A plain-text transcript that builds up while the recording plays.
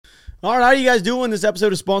All right, how are you guys doing? This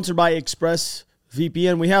episode is sponsored by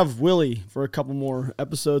ExpressVPN. We have Willie for a couple more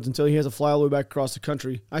episodes until he has to fly all the way back across the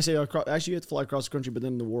country. Actually, you have to fly across the country, but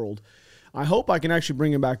then the world. I hope I can actually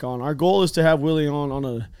bring him back on. Our goal is to have Willie on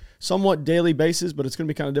a somewhat daily basis, but it's going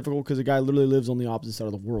to be kind of difficult because the guy literally lives on the opposite side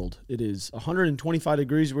of the world. It is 125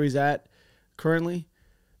 degrees where he's at currently,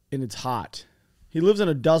 and it's hot. He lives in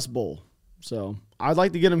a dust bowl, so I'd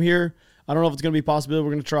like to get him here. I don't know if it's going to be a possibility.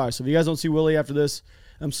 We're going to try. So if you guys don't see Willie after this,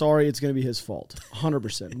 I'm sorry. It's going to be his fault.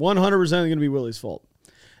 100%. 100% going to be Willie's fault.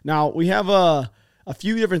 Now, we have a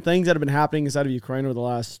few different things that have been happening inside of Ukraine over the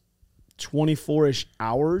last 24-ish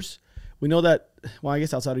hours. We know that, well, I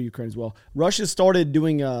guess outside of Ukraine as well. Russia started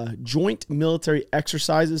doing joint military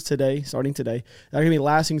exercises starting today. They're going to be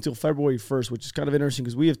lasting until February 1st, which is kind of interesting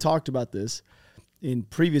because we have talked about this in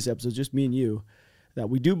previous episodes, just me and you, that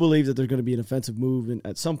we do believe that there's going to be an offensive move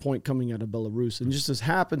at some point coming out of Belarus. And just as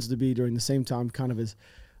happens to be during the same time kind of as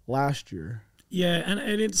last year. Yeah, and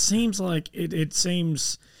it seems like it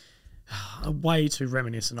seems a way too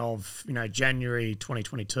reminiscent of, January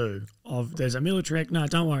 2022. There's a military, no,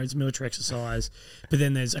 don't worry, it's a military exercise, but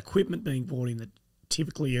then there's equipment being brought in that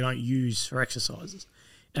typically you don't use for exercises.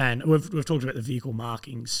 And we've talked about the vehicle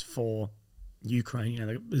markings for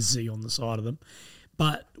Ukraine, the Z on the side of them.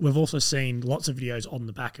 But we've also seen lots of videos on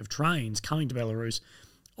the back of trains coming to Belarus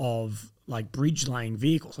of like bridge laying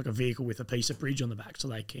vehicles, like a vehicle with a piece of bridge on the back so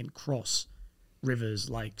they can cross rivers,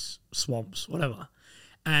 lakes, swamps, whatever.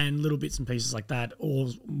 And little bits and pieces like that,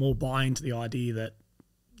 all more buy into the idea that,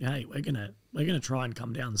 hey, we're gonna try and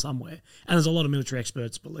come down somewhere. And there's a lot of military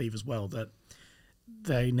experts believe as well that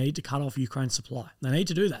they need to cut off Ukraine's supply. They need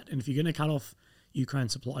to do that. And if you're going to cut off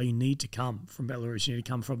Ukraine's supply, you need to come from Belarus. You need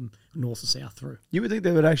to come from north to south through. You would think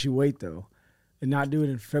they would actually wait, though, and not do it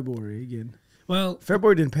in February again. Well,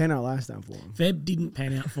 February didn't pan out last time for them. Feb didn't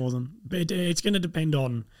pan out for them. But it's going to depend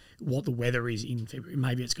on what the weather is in February.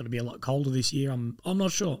 Maybe it's going to be a lot colder this year. I'm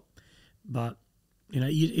not sure. But,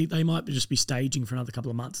 they might just be staging for another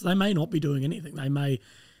couple of months. They may not be doing anything. They may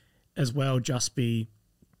as well just be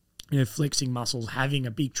flexing muscles, having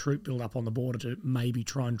a big troop build up on the border to maybe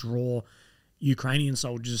try and draw Ukrainian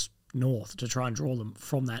soldiers north, to try and draw them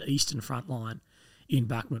from that eastern front line in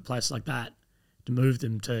Bakhmut, places like that, to move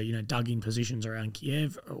them to, dug-in positions around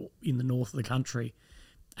Kiev or in the north of the country,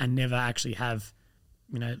 and never actually have,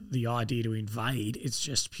 the idea to invade. It's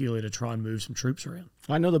just purely to try and move some troops around.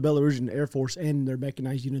 I know the Belarusian Air Force and their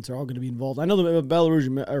mechanized units are all going to be involved. I know the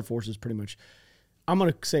Belarusian Air Force is pretty much, I'm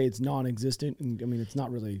going to say it's non-existent, and it's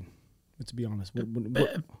not really... to be honest.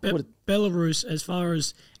 Belarus, as far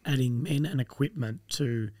as adding men and equipment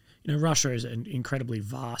to, Russia is an incredibly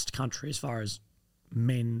vast country as far as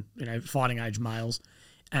men, fighting age males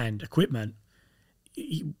and equipment.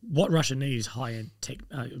 What Russia needs is high-end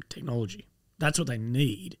technology. That's what they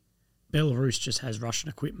need. Belarus just has Russian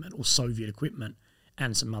equipment or Soviet equipment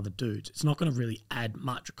and some other dudes. It's not going to really add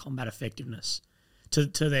much combat effectiveness to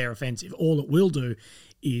their offensive. All it will do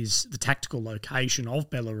is the tactical location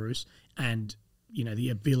of Belarus and, the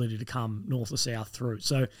ability to come north or south through.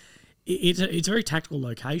 So it's a very tactical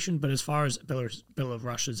location, but as far as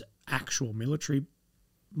Belarus's actual military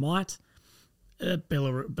might,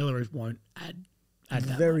 Belarus won't add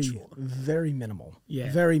that much for them. Very minimal.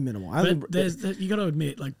 Yeah. Very minimal. You got to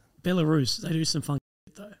admit, like, Belarus, they do some fun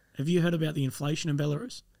shit, though. Have you heard about the inflation in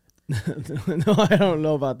Belarus? No, I don't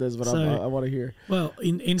know about this, but I want to hear. Well,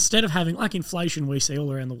 instead of having, like, inflation we see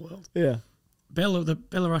all around the world. Yeah. The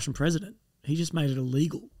Belarusian president, he just made it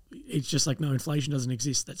illegal. It's just like, no, inflation doesn't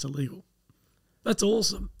exist. That's illegal. That's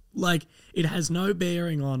awesome. Like, it has no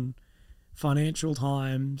bearing on financial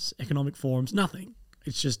times, economic forums, nothing.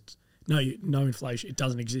 It's just, no inflation. It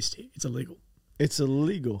doesn't exist here. It's illegal. It's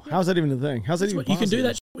illegal. How's that even a thing? How's that even possible? You can do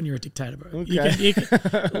that when you're a dictator, bro. Okay.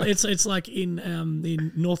 It's like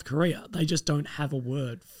in North Korea, they just don't have a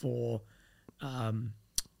word for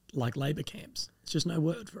like labor camps. It's just no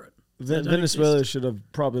word for it. Venezuela should have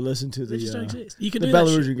probably listened to the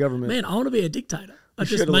Belarusian government. Man, I want to be a dictator. I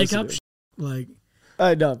just make up shit. Like,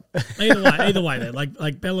 no. either way, though, like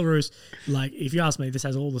Belarus, like, if you ask me, this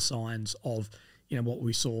has all the signs of what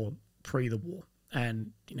we saw pre the war,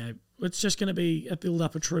 and it's just going to be a build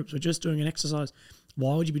up of troops. We're just doing an exercise.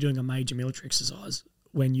 Why would you be doing a major military exercise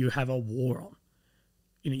when you have a war on?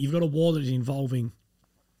 You've got a war that is involving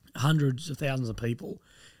hundreds of thousands of people,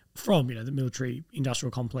 from the military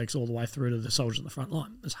industrial complex all the way through to the soldiers on the front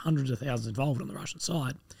line. There's hundreds of thousands involved on the Russian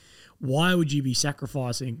side. Why would you be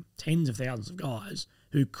sacrificing tens of thousands of guys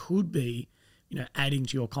who could be, adding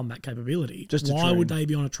to your combat capability? Why would they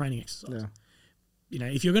be on a training exercise? Yeah.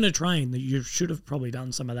 If you're going to train, you should have probably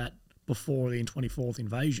done some of that before the 24th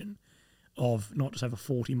invasion of not just have a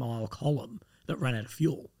 40-mile column that ran out of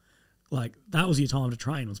fuel. Like, that was your time to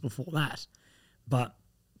train, was before that. But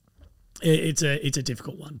it's a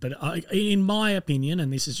difficult one. But in my opinion,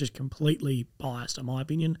 and this is just completely biased in my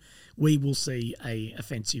opinion, we will see a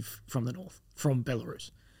offensive from the north, from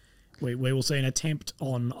Belarus. We will see an attempt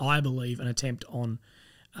on, I believe,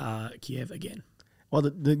 Kiev again. Well,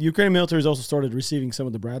 the Ukrainian military has also started receiving some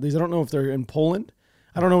of the Bradleys. I don't know if they're in Poland.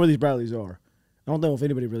 I don't know where these Bradleys are. I don't know if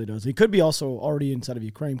anybody really does. He could be also already inside of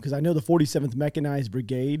Ukraine, because I know the 47th Mechanized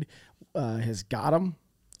Brigade has got them.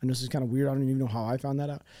 I know this is kind of weird. I don't even know how I found that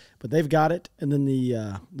out, but they've got it. And then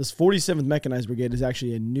this 47th Mechanized Brigade is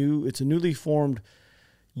actually a newly formed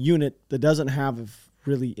unit that doesn't have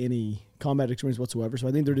really any combat experience whatsoever. So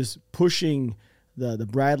I think they're just pushing the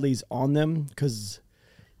Bradleys on them, because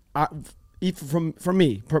from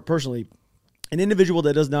me personally, an individual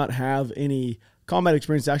that does not have any combat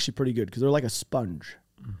experience is actually pretty good, because they're like a sponge.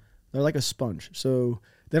 They're like a sponge. So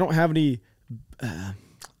they don't have any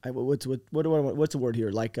what's the word here?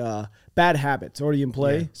 Like bad habits already in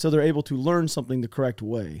play. Yeah. So they're able to learn something the correct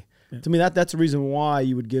way. Yeah. To me, that's the reason why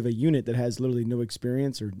you would give a unit that has literally no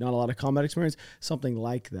experience or not a lot of combat experience something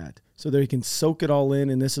like that, so they can soak it all in,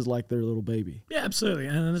 and this is like their little baby. Yeah, absolutely.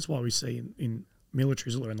 And that's why we see in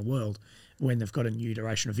militaries all around the world, when they've got a new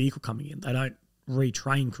iteration of vehicle coming in, they don't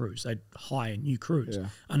retrain crews, they hire new crews. Yeah.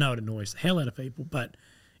 I know it annoys the hell out of people, but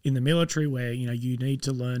in the military, where you need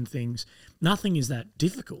to learn things, nothing is that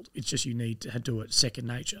difficult. It's just you need to do it second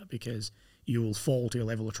nature, because you will fall to your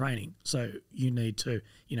level of training. So you need to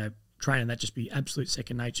train, and that just be absolute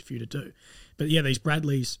second nature for you to do. But yeah, these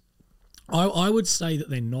Bradleys, I would say that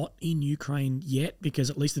they're not in Ukraine yet, because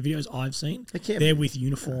at least the videos I've seen, they're with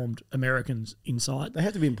uniformed Americans inside. They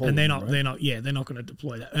have to be in Poland, and right? they're not going to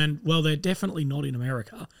deploy that. And well, they're definitely not in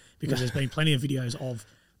America, because there's been plenty of videos of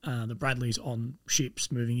the Bradleys on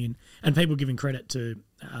ships moving in, and people giving credit to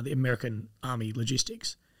the American Army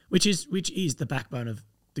logistics, which is the backbone of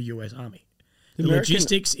the US Army. The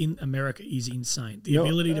logistics in America is insane. The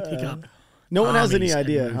ability to pick up. No one has any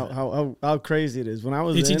idea how crazy it is. When I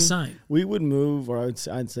was insane. We would move, or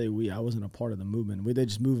I'd say I wasn't a part of the movement. They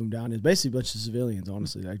just move them down. It's basically a bunch of civilians,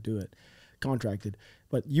 honestly, that do it, contracted.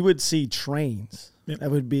 But you would see trains that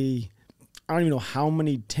would be, I don't even know how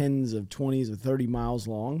many tens of 20s or 30 miles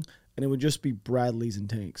long, and it would just be Bradleys and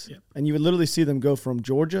tanks. Yep. And you would literally see them go from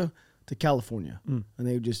Georgia to California. And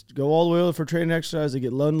they would just go all the way over for training exercise. They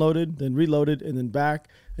get unloaded, then reloaded, and then back,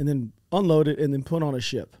 and then unloaded, and then put on a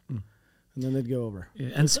ship. And then they'd go over. Yeah,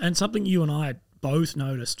 and something you and I both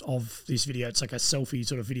noticed of this video, it's like a selfie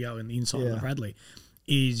sort of video in the inside of the Bradley,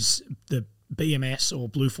 is the BMS or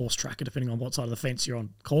Blue Force Tracker, depending on what side of the fence you're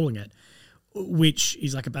on calling it, which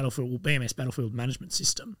is like a BMS battlefield management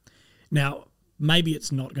system. Now, maybe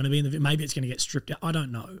it's not going to be in the maybe it's going to get stripped out. I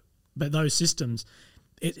don't know. But those systems,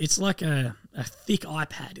 it's like a thick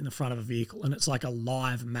iPad in the front of a vehicle, and it's like a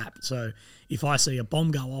live map. So if I see a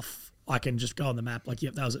bomb go off, I can just go on the map, like,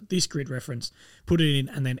 yep, that was at this grid reference, put it in,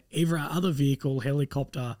 and then every other vehicle,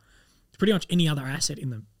 helicopter, pretty much any other asset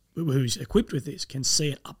who's equipped with this can see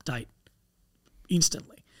it update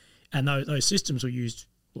instantly. And those systems were used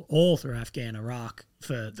all through Afghan, Iraq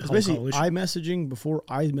for the whole coalition. iMessaging, before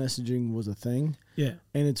iMessaging was a thing. Yeah.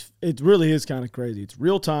 And it really is kind of crazy. It's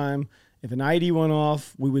real time. If an ID went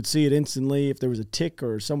off, we would see it instantly. If there was a tick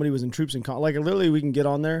or somebody was in troops like literally we can get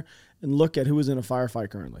on there and look at who is in a firefight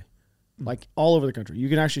currently. Like all over the country. You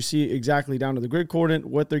can actually see exactly down to the grid coordinate,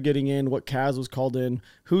 what they're getting in, what CAS was called in,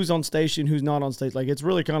 who's on station, who's not on station. Like, it's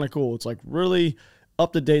really kind of cool. It's like really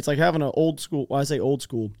up to date. It's like having an old school. When I say old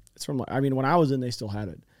school, it's from when I was in, they still had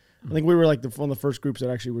it. I think we were like one of the first groups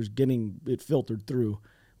that actually was getting it filtered through,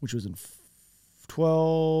 which was in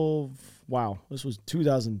 12. Wow, this was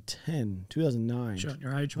 2010, 2009. Showing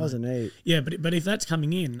your age, 2008. Mate. Yeah, but if that's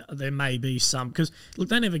coming in, there may be some, because look,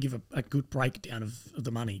 they never give a good breakdown of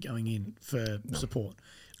the money going in for support.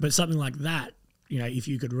 But something like that, if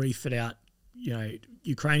you could refit out,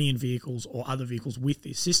 Ukrainian vehicles or other vehicles with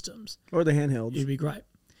these systems, or the handhelds, it'd be great,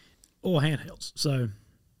 or handhelds. So,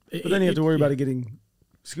 but then you have to worry about it getting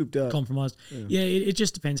scooped up, compromised. Yeah, it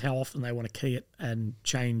just depends how often they want to key it and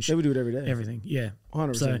change. They would do it every day. Everything, yeah,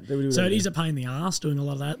 100%. So, they would do it it is a pain in the ass doing a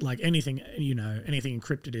lot of that. Like anything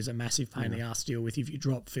encrypted is a massive pain in the ass to deal with if you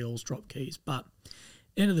drop fills, drop keys. But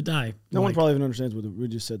end of the day, no one probably even understands what we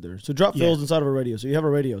just said there. So drop fills inside of a radio. So you have a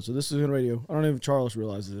radio. So this is a radio. I don't even if Charles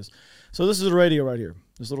realizes this. So this is a radio right here.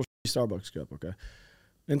 This little Starbucks cup. Okay.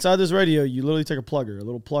 Inside this radio, you literally take a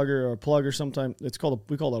little plugger or a plugger. Sometimes we call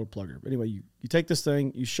that a plugger. But anyway, you take this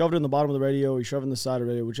thing, you shove it in the bottom of the radio, or you shove it in the side of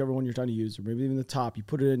the radio, whichever one you're trying to use, or maybe even the top. You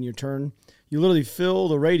put it in your turn. You literally fill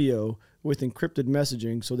the radio with encrypted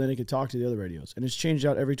messaging so then it could talk to the other radios. And it's changed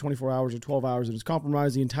out every 24 hours or 12 hours, and it's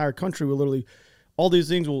compromised. The entire country will literally, all these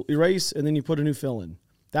things will erase, and then you put a new fill in.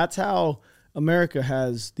 That's how America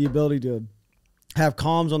has the ability to have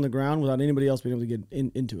comms on the ground without anybody else being able to get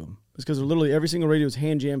into them. It's because literally every single radio is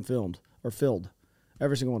hand jam filmed or filled,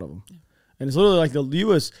 every single one of them. Yeah. And it's literally like the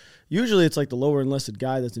U.S., usually it's like the lower enlisted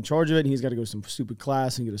guy that's in charge of it, and he's got to go to some stupid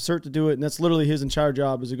class and get a cert to do it. And that's literally his entire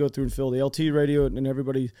job, is to go through and fill the LT radio and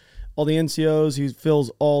everybody, all the NCOs, he fills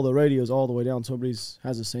all the radios all the way down so everybody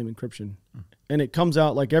has the same encryption. And it comes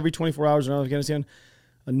out like every 24 hours in Afghanistan,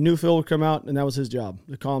 a new fill would come out, and that was his job.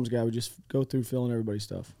 The comms guy would just go through filling everybody's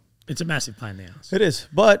stuff. It's a massive pain in the ass. It is,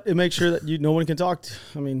 but it makes sure that no one can talk to.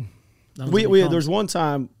 I mean, there's one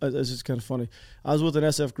time, it's just kind of funny. I was with an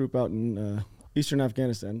SF group out in eastern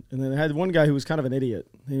Afghanistan, and then they had one guy who was kind of an idiot.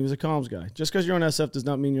 He was a comms guy. Just because you're on SF does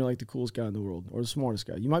not mean you're like the coolest guy in the world or the smartest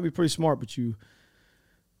guy. You might be pretty smart, but the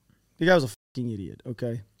guy was a fucking idiot.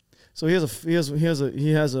 Okay, so he's a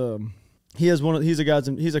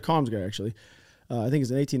comms guy actually. I think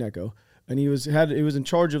it's an 18 Echo, and he was in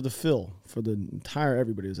charge of the fill for the entire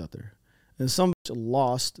everybody was out there. And some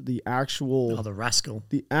lost the actual. Oh, the rascal.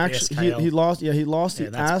 The actual. He lost. Yeah, he lost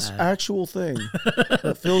the actual thing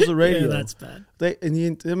that fills the radio. Yeah, that's bad.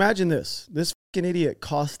 Imagine this. This fucking idiot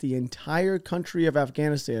cost the entire country of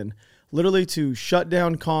Afghanistan literally to shut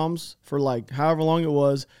down comms for like however long it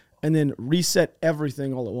was, and then reset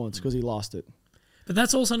everything all at once because he lost it. But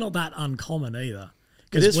that's also not that uncommon either.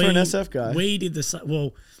 It is for an SF guy. We did this.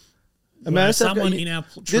 Well. Someone in our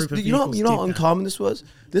troop of you know how uncommon this was?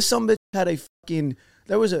 This some bitch had a fucking.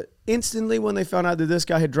 There was instantly when they found out that this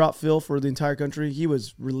guy had dropped fill for the entire country, he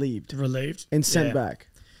was relieved and sent back.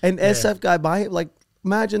 And SF guy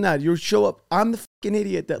imagine that you show up. I'm the fucking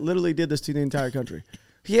idiot that literally did this to the entire country.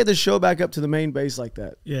 He had to show back up to the main base like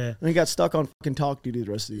that. Yeah. And he got stuck on fucking talk duty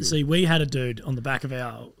the rest of the year. See, we had a dude on the back of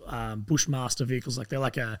our Bushmaster vehicles. Like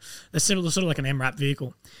they're sort of like an MRAP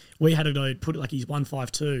vehicle. We had a dude put his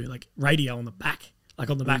 152 radio on the back,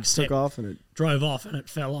 on the back step. Took off and it drove off and it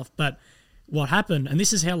fell off. But what happened, and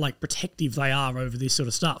this is how protective they are over this sort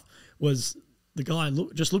of stuff, was the guy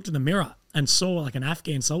just looked in the mirror and saw an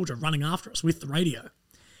Afghan soldier running after us with the radio.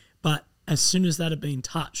 But as soon as that had been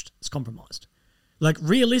touched, it's compromised.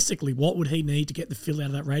 Realistically, what would he need to get the fill out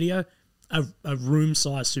of that radio? A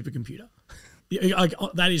room-sized supercomputer.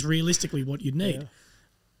 That is realistically what you'd need. Yeah.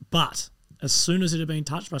 But as soon as it had been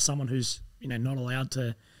touched by someone who's not allowed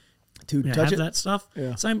to touch that stuff,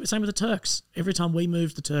 same with the Turks. Every time we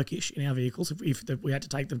moved the Turkish in our vehicles, if we had to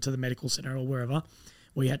take them to the medical center or wherever,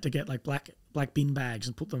 we had to get black bin bags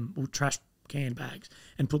and put them, or trash can bags,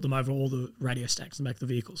 and put them over all the radio stacks and back the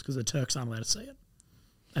vehicles because the Turks aren't allowed to see it.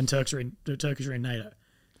 And the Turkish are in NATO.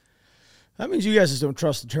 That means you guys just don't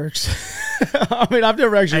trust the Turks. I mean, I've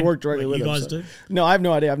never actually worked directly with them. You guys do? No, I have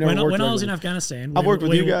no idea. I've never worked. When I was in Afghanistan, I've worked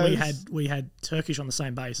with you guys. We had Turkish on the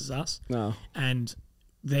same base as us. No. And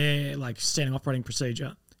their standing operating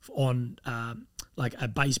procedure on a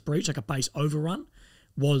base breach, a base overrun,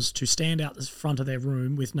 was to stand out the front of their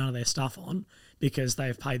room with none of their stuff on because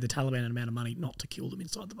they've paid the Taliban an amount of money not to kill them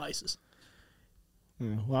inside the bases.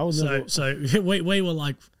 Yeah, well, I was so we were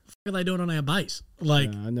like, what are they doing on our base? I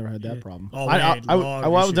never had that problem. Oh, I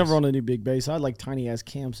was never on any big base. I had tiny ass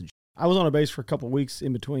camps and shit. I was on a base for a couple of weeks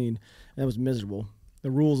in between, and it was miserable. The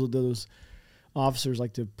rules of those officers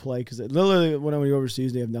like to play because literally when you're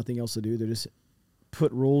overseas, they have nothing else to do. They just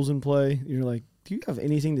put rules in play. You're like, do you have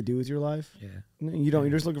anything to do with your life? Yeah, you don't.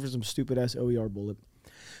 You're just looking for some stupid ass OER bullet.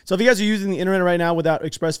 So if you guys are using the internet right now without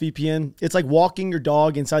ExpressVPN, it's like walking your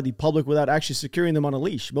dog inside the public without actually securing them on a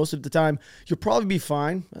leash. Most of the time, you'll probably be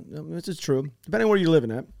fine. This is true, depending on where you're living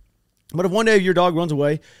at. But if one day your dog runs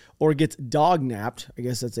away or gets dog napped, I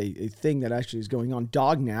guess that's a thing that actually is going on.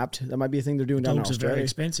 Dog napped. That might be a thing they're doing down in Australia. Dogs are very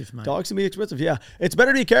expensive, mate. Dogs can be expensive, yeah. It's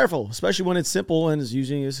better to be careful, especially when it's simple and is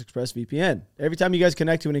using this ExpressVPN. Every time you guys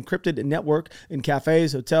connect to an encrypted network in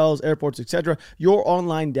cafes, hotels, airports, etc., your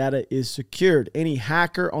online data is secured. Any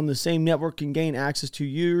hacker on the same network can gain access to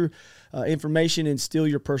your information and steal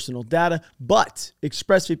your personal data. But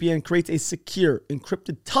ExpressVPN creates a secure,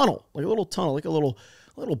 encrypted tunnel, like a little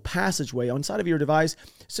passageway on side of your device.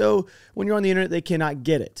 So when you're on the internet, they cannot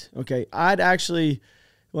get it. Okay. I'd say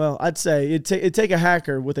it'd take a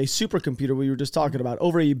hacker with a supercomputer we were just talking about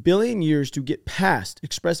over 1 billion years to get past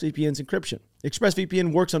ExpressVPN's encryption.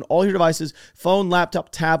 ExpressVPN works on all your devices, phone, laptop,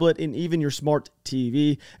 tablet, and even your smart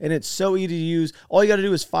TV. And it's so easy to use. All you got to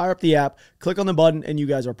do is fire up the app, click on the button, and you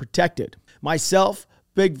guys are protected. Myself,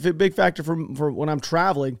 big factor for when I'm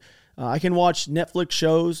traveling, I can watch Netflix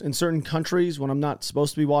shows in certain countries when I'm not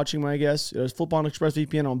supposed to be watching them, I guess. Flip on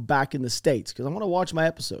ExpressVPN, I'm back in the States because I want to watch my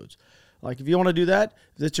episodes. Like, if you want to do that,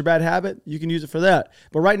 if it's your bad habit, you can use it for that.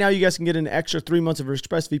 But right now, you guys can get an extra 3 months of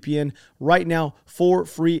ExpressVPN right now for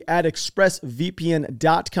free at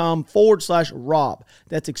expressvpn.com/Rob.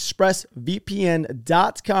 That's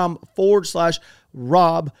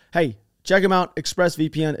expressvpn.com/Rob. Hey, check them out,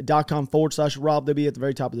 expressvpn.com/Rob. They'll be at the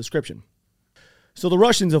very top of the description. So the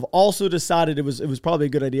Russians have also decided it was probably a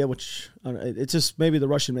good idea, which it's just maybe the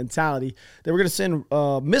Russian mentality. They were going to send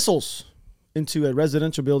missiles into a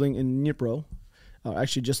residential building in Dnipro,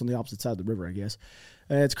 actually just on the opposite side of the river, I guess.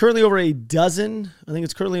 It's currently over a dozen. I think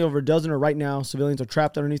it's currently over a dozen, or right now, civilians are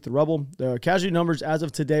trapped underneath the rubble. The casualty numbers as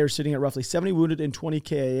of today are sitting at roughly 70 wounded and 20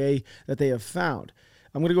 KIA that they have found.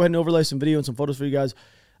 I'm going to go ahead and overlay some video and some photos for you guys,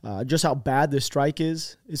 just how bad this strike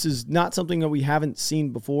is. This is not something that we haven't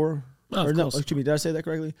seen before. Oh, or no, excuse me, did I say that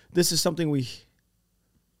correctly? This is something I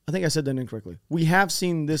think I said that incorrectly. We have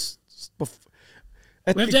seen this before.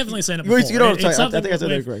 We've definitely seen it before. You know what I'm saying? I think I said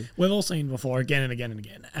that correctly. We've all seen before again and again and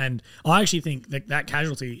again. And I actually think that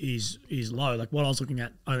casualty is low. Like what I was looking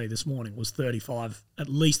at only this morning was 35, at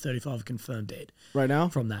least 35 confirmed dead. Right now?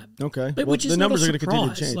 From that. Okay. But which is the numbers not a are going to continue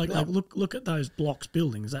to surprise. change. Like look at those blocks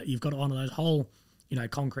buildings that you've got on those whole,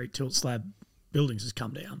 concrete tilt slab buildings has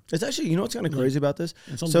come down. It's actually, what's kind of crazy about this?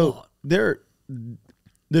 It's a lot. There's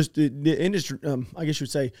the industry, I guess you would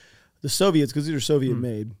say, the Soviets, because these are Soviet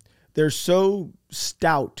made, they're so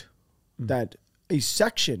stout that a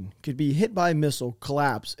section could be hit by a missile,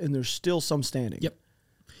 collapse, and there's still some standing. Yep.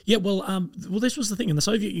 Yeah, well, this was the thing. In the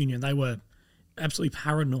Soviet Union, they were absolutely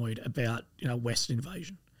paranoid about, Western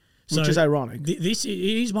invasion. Which is ironic. This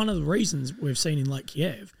is one of the reasons we've seen in Lake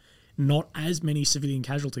Kiev not as many civilian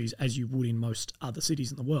casualties as you would in most other cities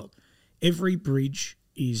in the world. Every bridge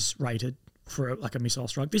is rated for a missile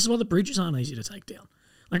strike. This is why the bridges aren't easy to take down.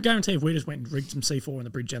 I guarantee if we just went and rigged some C4 on the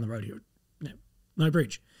bridge down the road here, no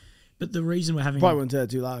bridge. But the reason we're having... Probably wouldn't say that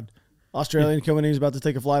too loud. Australian coming in, he's about to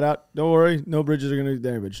take a flight out. Don't worry, no bridges are going to be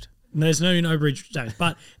damaged. There's no bridge damage.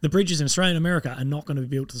 But the bridges in Australia and America are not going to be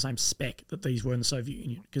built to the same spec that these were in the Soviet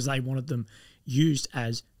Union because they wanted them used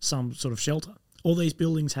as some sort of shelter. All these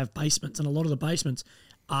buildings have basements, and a lot of the basements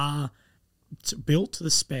are built to the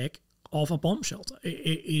spec of a bomb shelter.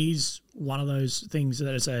 It is one of those things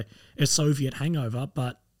that is a Soviet hangover,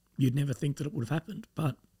 but you'd never think that it would have happened.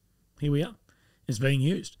 But here we are. It's being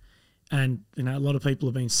used. And, a lot of people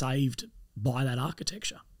have been saved by that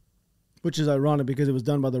architecture. Which is ironic because it was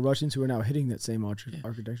done by the Russians who are now hitting that same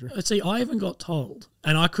architecture. See, I even got told,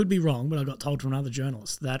 and I could be wrong, but I got told from another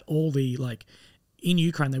journalist that all the, in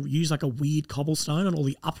Ukraine, they use a weird cobblestone on all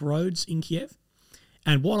the up roads in Kiev.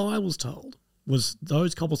 And what I was told was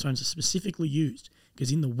those cobblestones are specifically used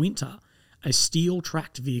because in the winter, a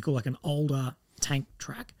steel-tracked vehicle, like an older tank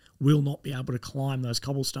track, will not be able to climb those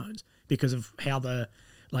cobblestones because of how the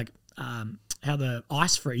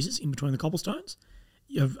ice freezes in between the cobblestones.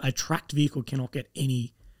 A tracked vehicle cannot get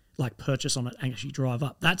any purchase on it and actually drive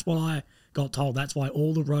up. That's what I got told. That's why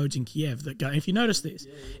all the roads in Kiev that go, if you notice this,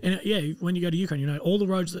 when you go to Ukraine, all the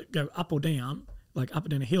roads that go up or down, up or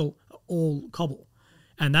down a hill, are all cobble.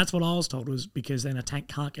 And that's what I was told was because then a tank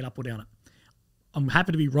can't get up or down it. I'm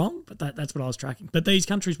happy to be wrong, but that's what I was tracking. But these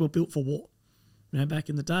countries were built for war. Back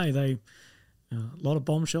in the day, a lot of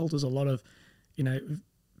bomb shelters, a lot of,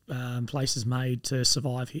 places made to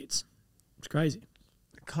survive hits. It's crazy.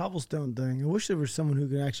 The cobblestone thing. I wish there was someone who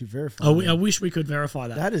could actually verify. I wish we could verify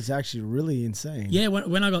that. That is actually really insane. Yeah,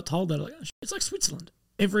 when I got told that, it's like Switzerland.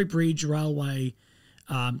 Every bridge, railway,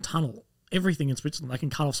 tunnel, everything in Switzerland, they can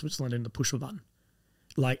cut off Switzerland in the push of a button.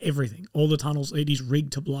 Everything. All the tunnels, it is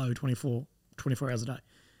rigged to blow 24 hours a day.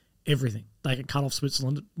 Everything. They can cut off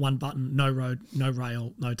Switzerland, one button, no road, no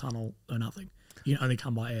rail, no tunnel, no nothing. You can only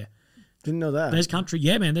come by air. Didn't know that. There's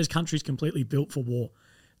countries completely built for war.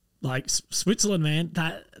 Switzerland, man,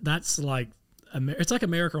 that's it's like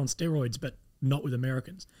America on steroids, but not with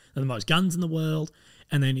Americans. They're the most guns in the world.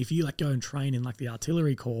 And then if you go and train in the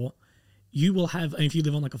artillery corps, you will have, and if you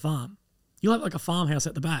live on a farm, you'll have a farmhouse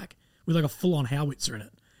at the back with a full-on howitzer in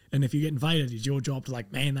it. And if you get invaded, it's your job to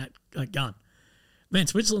man that gun. Man,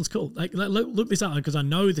 Switzerland's cool. Look this up because I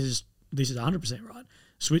know this is 100% right.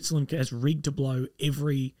 Switzerland has rigged to blow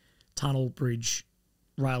every tunnel, bridge,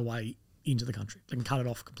 railway into the country. They can cut it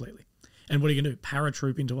off completely. And what are you going to do?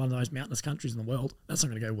 Paratroop into one of those mountainous countries in the world? That's not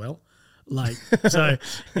going to go well.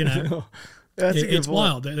 It's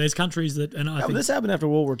wild. There's countries that, and I think this happened after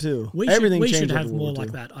World War II. We should have more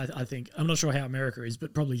like that. I think. I'm not sure how America is,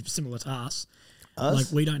 but probably similar to us.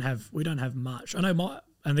 We don't have much. I know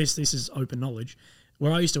and this is open knowledge.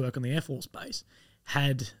 Where I used to work on the Air Force base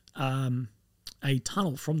had a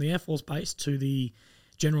tunnel from the Air Force base to the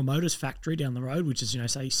General Motors factory down the road, which is,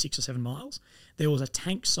 say 6 or 7 miles, there was a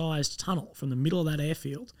tank-sized tunnel from the middle of that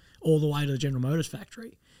airfield all the way to the General Motors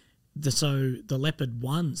factory. So the Leopard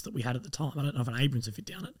 1s that we had at the time, I don't know if an Abrams would fit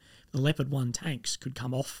down it, the Leopard 1 tanks could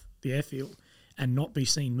come off the airfield and not be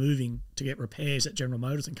seen moving to get repairs at General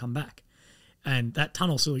Motors and come back. And that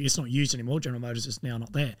tunnel still, it's not used anymore. General Motors is now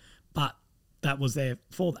not there. But that was there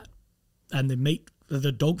for that. And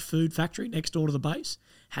the dog food factory next door to the base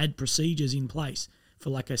had procedures in place for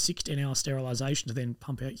like a 16-hour sterilisation to then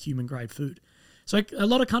pump out human-grade food. So a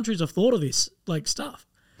lot of countries have thought of this like stuff.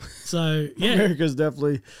 So, yeah. America's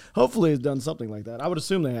definitely, hopefully, has done something like that. I would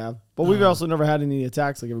assume they have. But we've also never had any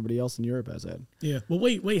attacks like everybody else in Europe has had. Yeah. Well,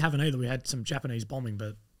 we haven't either. We had some Japanese bombing,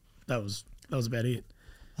 but that was about it.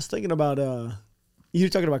 I was thinking about, you're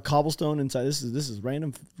talking about cobblestone inside. This is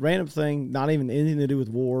random thing, not even anything to do with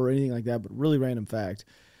war or anything like that, but really random fact.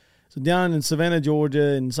 So down in Savannah,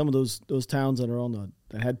 Georgia, and some of those towns that are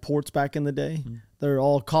that had ports back in the day, they're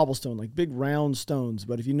all cobblestone, like big round stones.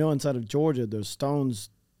 But if you know inside of Georgia, those stones,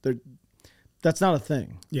 that's not a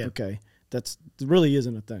thing. Yeah. Okay. It really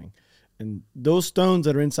isn't a thing. And those stones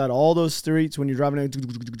that are inside all those streets when you're driving,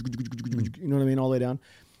 you know what I mean, all the way down,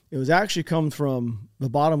 it was actually come from the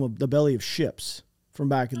bottom of the belly of ships from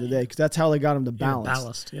back in the day, because that's how they got them to balance. Yeah,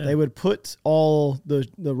 ballast, yeah. They would put all the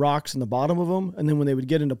rocks in the bottom of them, and then when they would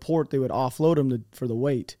get into port, they would offload them for the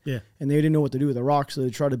weight. Yeah. And they didn't know what to do with the rocks, so they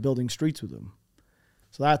tried building streets with them.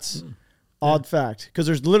 So that's odd fact, because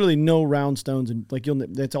there's literally no round stones, and like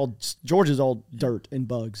Georgia's all dirt and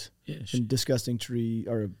bugs, and disgusting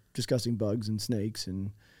bugs and snakes,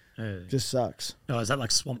 and just sucks. Oh, is that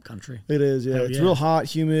like swamp country? It is, yeah. Hell It's yeah. real hot,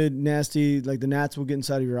 humid, nasty. Like the gnats will get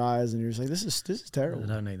inside of your eyes, and you're just like, this is terrible. I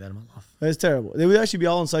don't need that in my life. It's terrible. They would actually be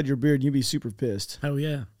all inside your beard, and you'd be super pissed. Hell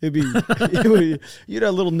yeah. You'd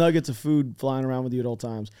have little nuggets of food flying around with you at all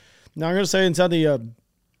times. Now I'm gonna say inside the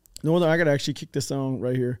northern, I gotta actually kick this song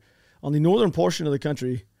right here. On the northern portion of the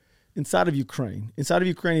country, inside of Ukraine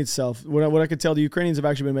itself, what I could tell, the Ukrainians have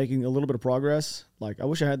actually been making a little bit of progress. Like, I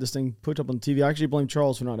wish I had this thing put up on TV. I actually blame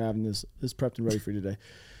Charles for not having this prepped and ready for you today.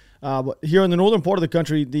 But here in the northern part of the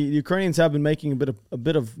country, the Ukrainians have been making a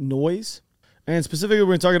bit of noise. And specifically,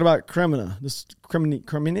 we're talking about Kremina.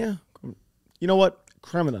 Kremina? You know what?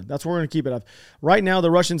 Kremina. That's where we're going to keep it up. Right now, the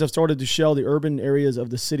Russians have started to shell the urban areas of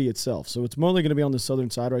the city itself. So it's mostly going to be on the southern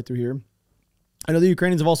side right through here. I know the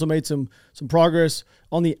Ukrainians have also made some progress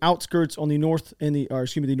on the outskirts, on the north and the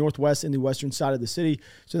northwest and the western side of the city.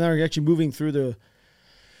 So now they're actually moving through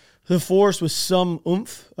the forest with some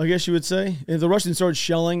oomph, I guess you would say. If the Russians start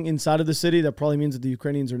shelling inside of the city, that probably means that the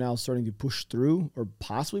Ukrainians are now starting to push through, or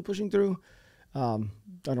possibly pushing through. I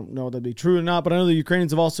don't know if that'd be true or not, but I know the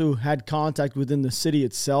Ukrainians have also had contact within the city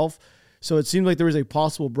itself. So it seems like there is a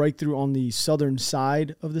possible breakthrough on the southern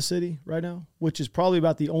side of the city right now, which is probably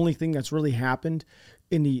about the only thing that's really happened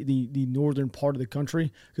in the northern part of the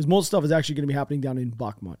country, because most stuff is actually going to be happening down in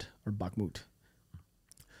Bakhmut.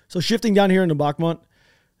 So shifting down here into Bakhmut,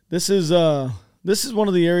 this is one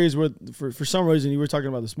of the areas where, for some reason, you were talking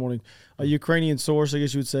about this morning, a Ukrainian source, I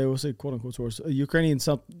guess you would say, we'll say quote-unquote source, a Ukrainian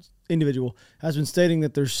individual has been stating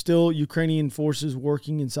that there's still Ukrainian forces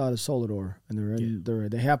working inside of Soledar,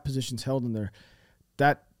 and they have positions held in there.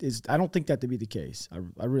 That is, I don't think that to be the case.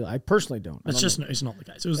 I personally don't. It's not the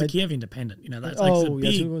case. It was the Kiev Independent. That's a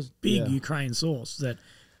big yeah. Ukraine source that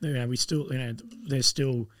we still there's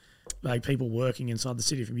still like people working inside the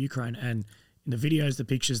city from Ukraine, and in the videos, the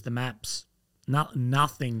pictures, the maps.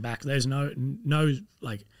 Nothing back. There's no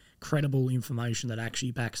like credible information that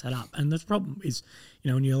actually backs that up. And the problem is,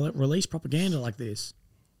 when you release propaganda like this,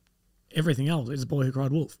 everything else is a boy who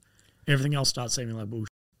cried wolf. Everything else starts seeming like bullshit.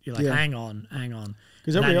 You're like, hang on.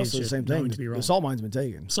 Because everybody else does the same thing. The salt mine's been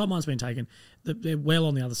taken. Salt mine's been taken. They're well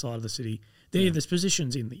on the other side of the city. There's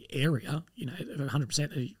positions in the area,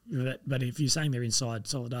 100%. But if you're saying they're inside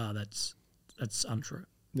Soledar, that's untrue.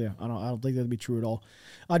 Yeah, I don't think that'd be true at all.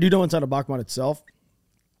 I do know inside of Bakhmut itself,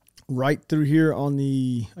 right through here on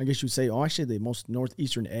the, I guess you would say, actually the most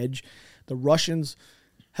northeastern edge, the Russians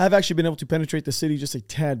have actually been able to penetrate the city just a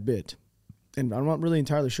tad bit. And I'm not really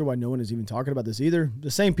entirely sure why no one is even talking about this either. The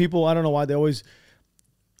same people, I don't know why they always,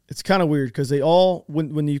 it's kind of weird because they all,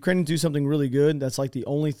 when the Ukrainians do something really good, that's like the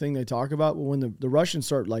only thing they talk about. But when the Russians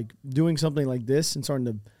start like doing something like this and starting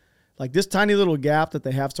to, like this tiny little gap that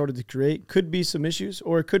they have started to create could be some issues,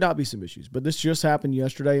 or it could not be some issues. But this just happened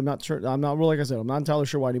yesterday. I'm not sure. I'm not really, like I said, I'm not entirely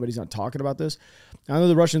sure why anybody's not talking about this. I know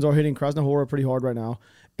the Russians are hitting Krasnohora pretty hard right now,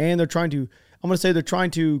 and they're trying to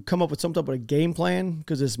come up with some type of a game plan,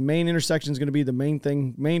 because this main intersection is going to be the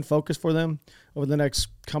main focus for them over the next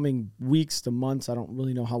coming weeks to months. I don't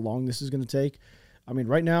really know how long this is going to take. I mean,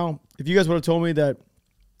 right now, if you guys would have told me that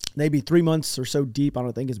maybe 3 months or so deep. I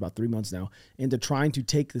don't think it's about 3 months now into trying to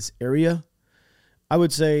take this area. I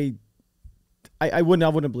would say I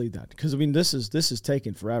wouldn't believe that, because I mean this is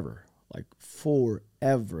taken forever, like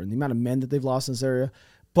forever, and the amount of men that they've lost in this area.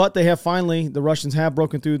 But they have finally, the Russians have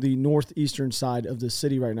broken through the northeastern side of the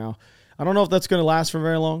city right now. I don't know if that's going to last for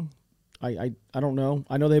very long. I don't know.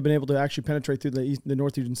 I know they've been able to actually penetrate through the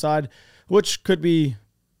northeastern side, which could be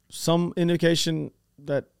some indication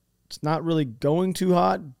that it's not really going too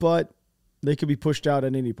hot, but they could be pushed out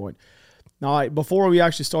at any point. Now, before we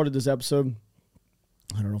actually started this episode,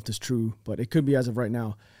 I don't know if this is true, but it could be as of right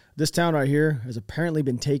now. This town right here has apparently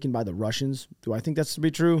been taken by the Russians. Do I think that's to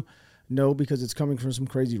be true? No, because it's coming from some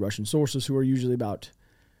crazy Russian sources who are usually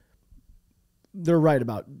they're right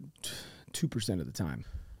about 2% of the time.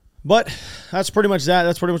 But that's pretty much that.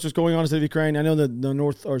 That's pretty much what's going on in the state of Ukraine. I know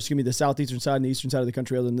the southeastern side and the eastern side of the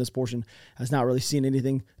country, other than this portion, has not really seen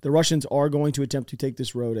anything. The Russians are going to attempt to take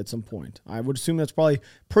this road at some point. I would assume that's probably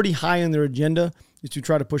pretty high on their agenda, is to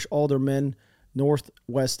try to push all their men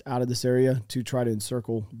northwest out of this area to try to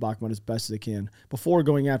encircle Bakhmut as best as they can before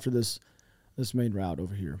going after this main route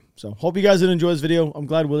over here. So hope you guys did enjoy this video. I'm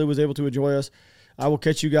glad Willie was able to enjoy us. I will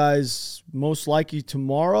catch you guys most likely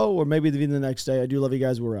tomorrow or maybe even the next day. I do love you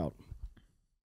guys. We're out.